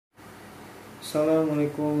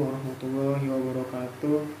Assalamualaikum warahmatullahi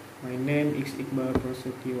wabarakatuh. My name is Iqbal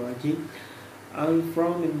Prasetyowaji. I'm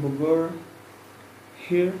from in Bogor.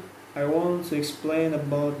 Here, I want to explain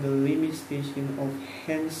about the limitation of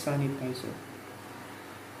hand sanitizer.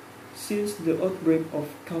 Since the outbreak of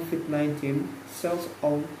COVID-19, sales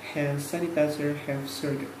of hand sanitizer have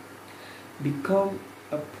surged, become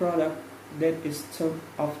a product that is sought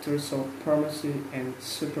after so pharmacy and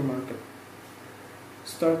supermarket.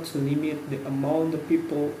 Start to limit the amount the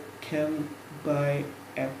people can buy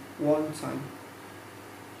at one time.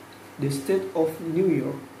 The state of New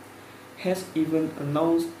York has even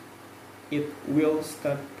announced it will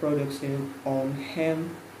start production on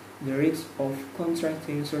hand the risk of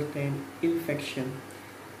contracting certain infection.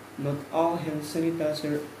 Not all hand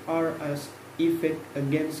sanitizers are as effective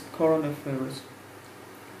against coronavirus.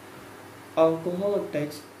 Alcohol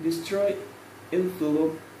attacks destroy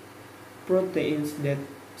envelope proteins that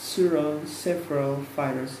surround several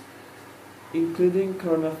viruses, including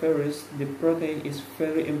coronavirus. The protein is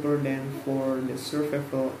very important for the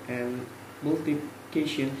survival and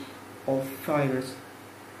multiplication of virus,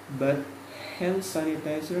 but hand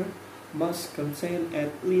sanitizer must contain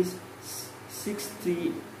at least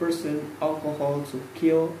 60% alcohol to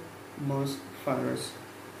kill most viruses.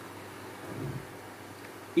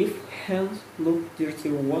 If hands look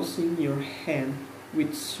dirty, washing your hand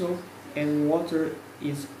with soap and water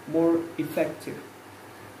is more effective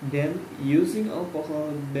than using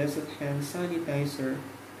alcohol-based hand sanitizer.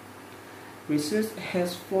 Research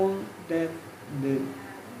has found that the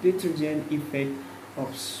detergent effect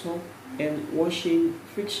of soap and washing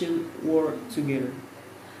friction work together.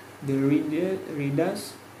 They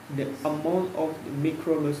reduce the amount of the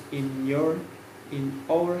microbes in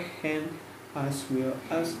our hand as well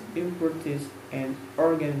as impurities and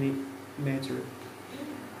organic matter.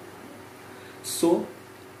 So,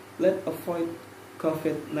 let's avoid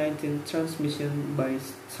COVID-19 transmission by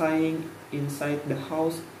staying inside the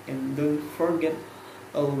house, and don't forget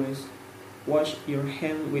always wash your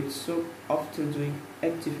hand with soap after doing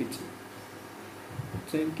activity.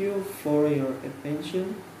 Thank you for your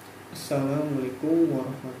attention. Assalamualaikum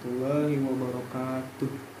warahmatullahi wabarakatuh.